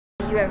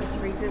you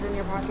have Reese's in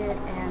your pocket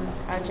and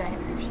a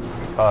giant Hershey's.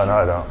 Oh, no,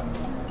 I don't.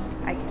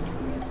 I can see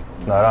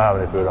it. No, I don't have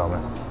any food on me.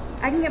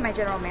 I can get my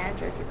general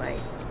manager if you'd like.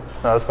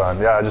 No, that's fine.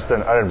 Yeah, I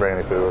didn't bring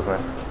any food with me.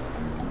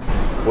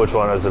 Which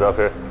one is it up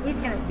here? He's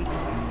gonna speak to you.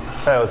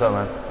 Hey, what's up,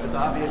 man? It's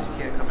obvious you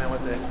can't come in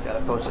with it. You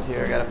gotta post it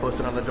here. You gotta post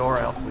it on the door,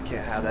 else we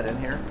can't have that in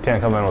here.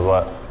 Can't come in with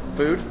what?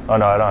 Food. Oh,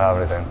 no, I don't have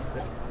anything.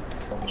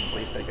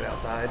 Please take it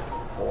outside,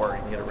 or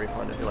you can get a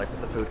refund if you like,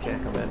 but the food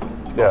can't come in. Yeah,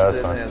 Post that's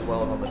it fine. as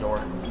well as on the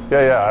door.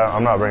 Yeah,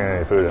 I'm not bringing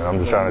any food in. I'm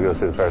just trying to go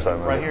see the Parasite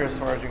movie. Right here, as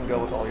far as you can go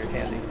with all your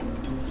candy.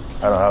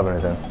 I don't have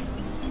anything.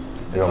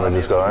 You want me to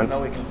just go in?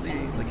 No, we can see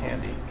the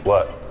candy.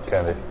 What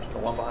candy? The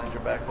one behind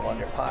your back, the one in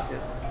your pocket.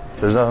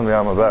 There's nothing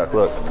behind my back.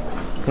 Look.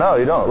 No,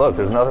 you don't. Look,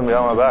 there's nothing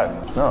behind my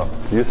back. No.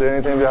 Do you see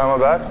anything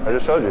behind my back? I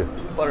just showed you.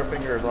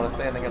 Butterfingers on a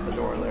standing at the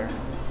door there.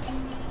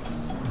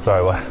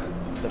 Sorry, what?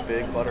 The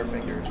big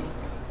Butterfingers.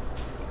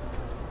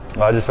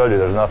 No, I just showed you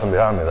there's nothing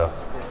behind me, though.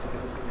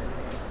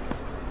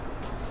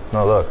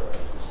 No, look.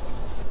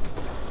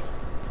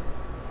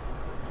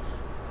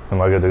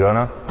 Am I good to go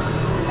now?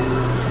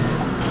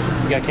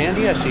 You got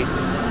candy? I see.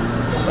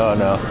 Oh,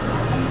 no.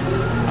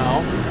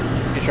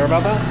 Oh. You sure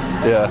about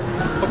that?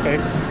 Yeah. Okay.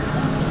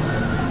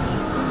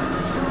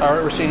 All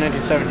right, we're seeing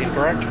 1917,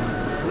 correct?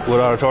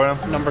 What auditorium?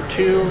 Number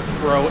 2,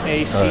 row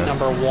A, seat right.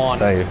 number 1.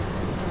 Thank you.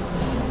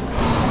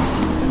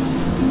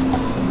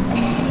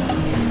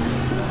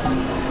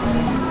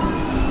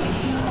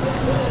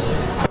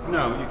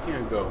 No, you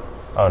can't go.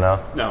 Oh,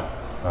 no? No.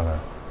 Okay.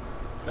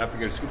 I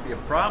figured it's going to be a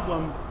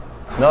problem.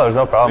 No, there's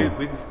no problem.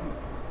 We,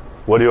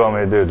 What do you want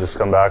me to do? Just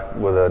come back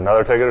with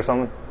another ticket or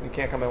something? You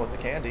can't come in with the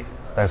candy.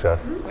 Thanks, guys.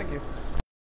 Thank you.